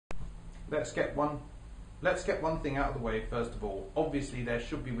let's get one thing out of the way first of all. Obviously there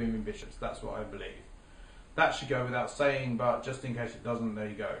should be women bishops, that's what I believe. That should go without saying, but just in case it doesn't, there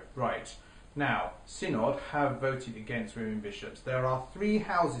you go. Right. Now, Synod have voted against women bishops. There are 3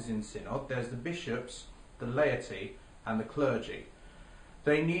 houses in Synod. There's the bishops, the laity, and the clergy.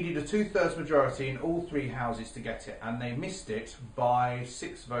 They needed a 2/3 majority in all 3 houses to get it, and they missed it by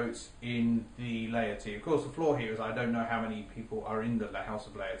 6 votes in the laity. Of course, the flaw here is I don't know how many people are in the House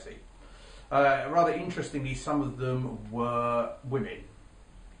of Laity. Rather interestingly, some of them were women.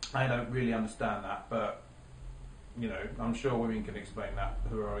 I don't really understand that, but you know, I'm sure women can explain that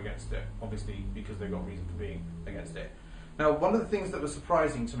who are against it, obviously because they've got reason for being against it. Now, one of the things that was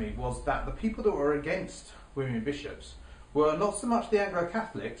surprising to me was that the people that were against women bishops were not so much the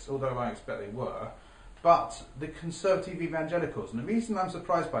Anglo-Catholics, although I expect they were, but the conservative evangelicals. And the reason I'm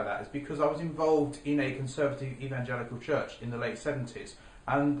surprised by that is because I was involved in a conservative evangelical church in the late 70s,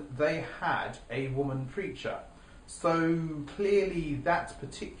 and they had a woman preacher. So clearly that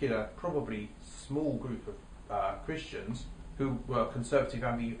particular, probably small group of Christians who were conservative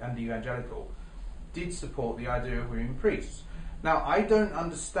and evangelical did support the idea of women priests. Now, I don't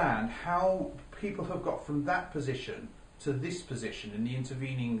understand how people have got from that position to this position in the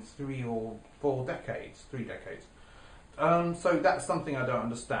intervening 3 or 4 decades, 3 decades. So that's something I don't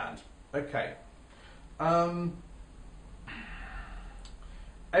understand. Okay.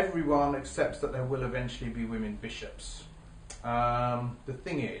 Everyone accepts that there will eventually be women bishops. The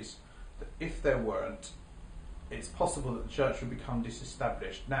thing is that if there weren't, it's possible that the church would become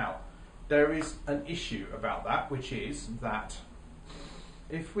disestablished. Now, there is an issue about that, which is that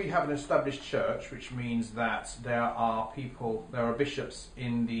if we have an established church, which means that there are bishops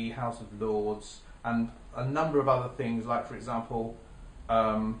in the House of Lords and a number of other things, like, for example,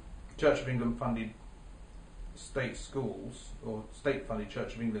 Church of England funded state schools, or state-funded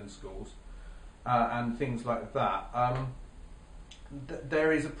Church of England schools, and things like that.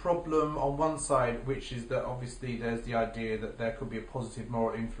 There is a problem on one side, which is that obviously there's the idea that there could be a positive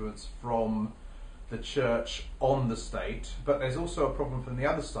moral influence from the church on the state, but there's also a problem from the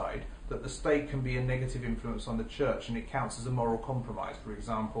other side, that the state can be a negative influence on the church and it counts as a moral compromise. For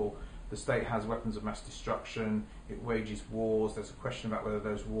example, the state has weapons of mass destruction, it wages wars, there's a question about whether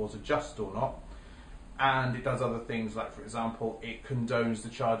those wars are just or not, and it does other things, like, for example, it condones the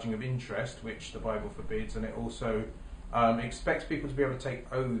charging of interest, which the Bible forbids, and it also expects people to be able to take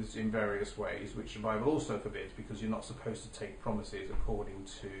oaths in various ways, which the Bible also forbids, because you're not supposed to take promises according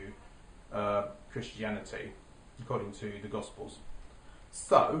to Christianity, according to the Gospels.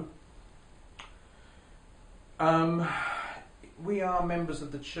 So, we are members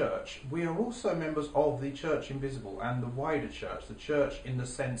of the church. We are also members of the church invisible and the wider church, the church in the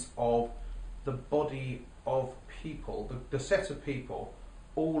sense of the body of people, the set of people,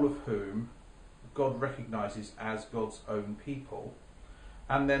 all of whom God recognises as God's own people.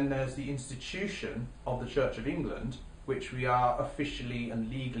 And then there's the institution of the Church of England, which we are officially and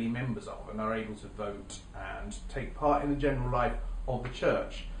legally members of and are able to vote and take part in the general life of the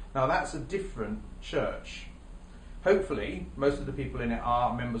church. Now, that's a different church. Hopefully, most of the people in it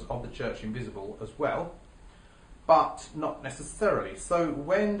are members of the Church Invisible as well, but not necessarily. So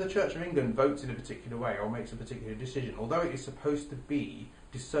when the Church of England votes in a particular way or makes a particular decision, although it is supposed to be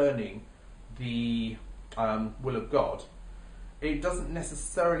discerning the will of God, it doesn't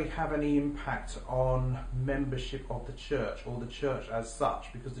necessarily have any impact on membership of the church or the church as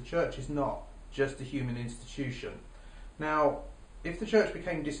such, because the church is not just a human institution. Now, if the church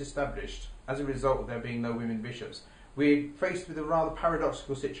became disestablished as a result of there being no women bishops, we're faced with a rather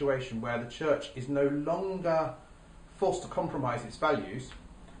paradoxical situation where the church is no longer forced to compromise its values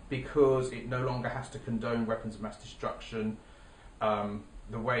because it no longer has to condone weapons of mass destruction,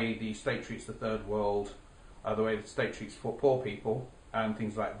 the way the state treats the third world, the way the state treats poor people, and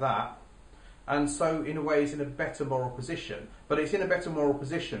things like that. And so, in a way, it's in a better moral position. But it's in a better moral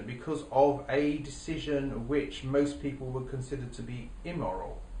position because of a decision which most people would consider to be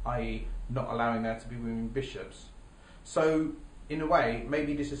immoral, i.e. not allowing there to be women bishops. So, in a way,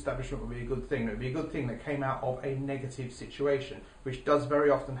 maybe disestablishment would be a good thing. It would be a good thing that came out of a negative situation, which does very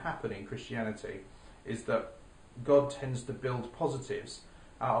often happen in Christianity, is that God tends to build positives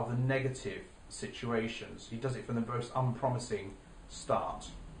out of the negative situations. He does it from the most unpromising start.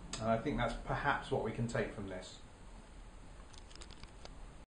 And I think that's perhaps what we can take from this.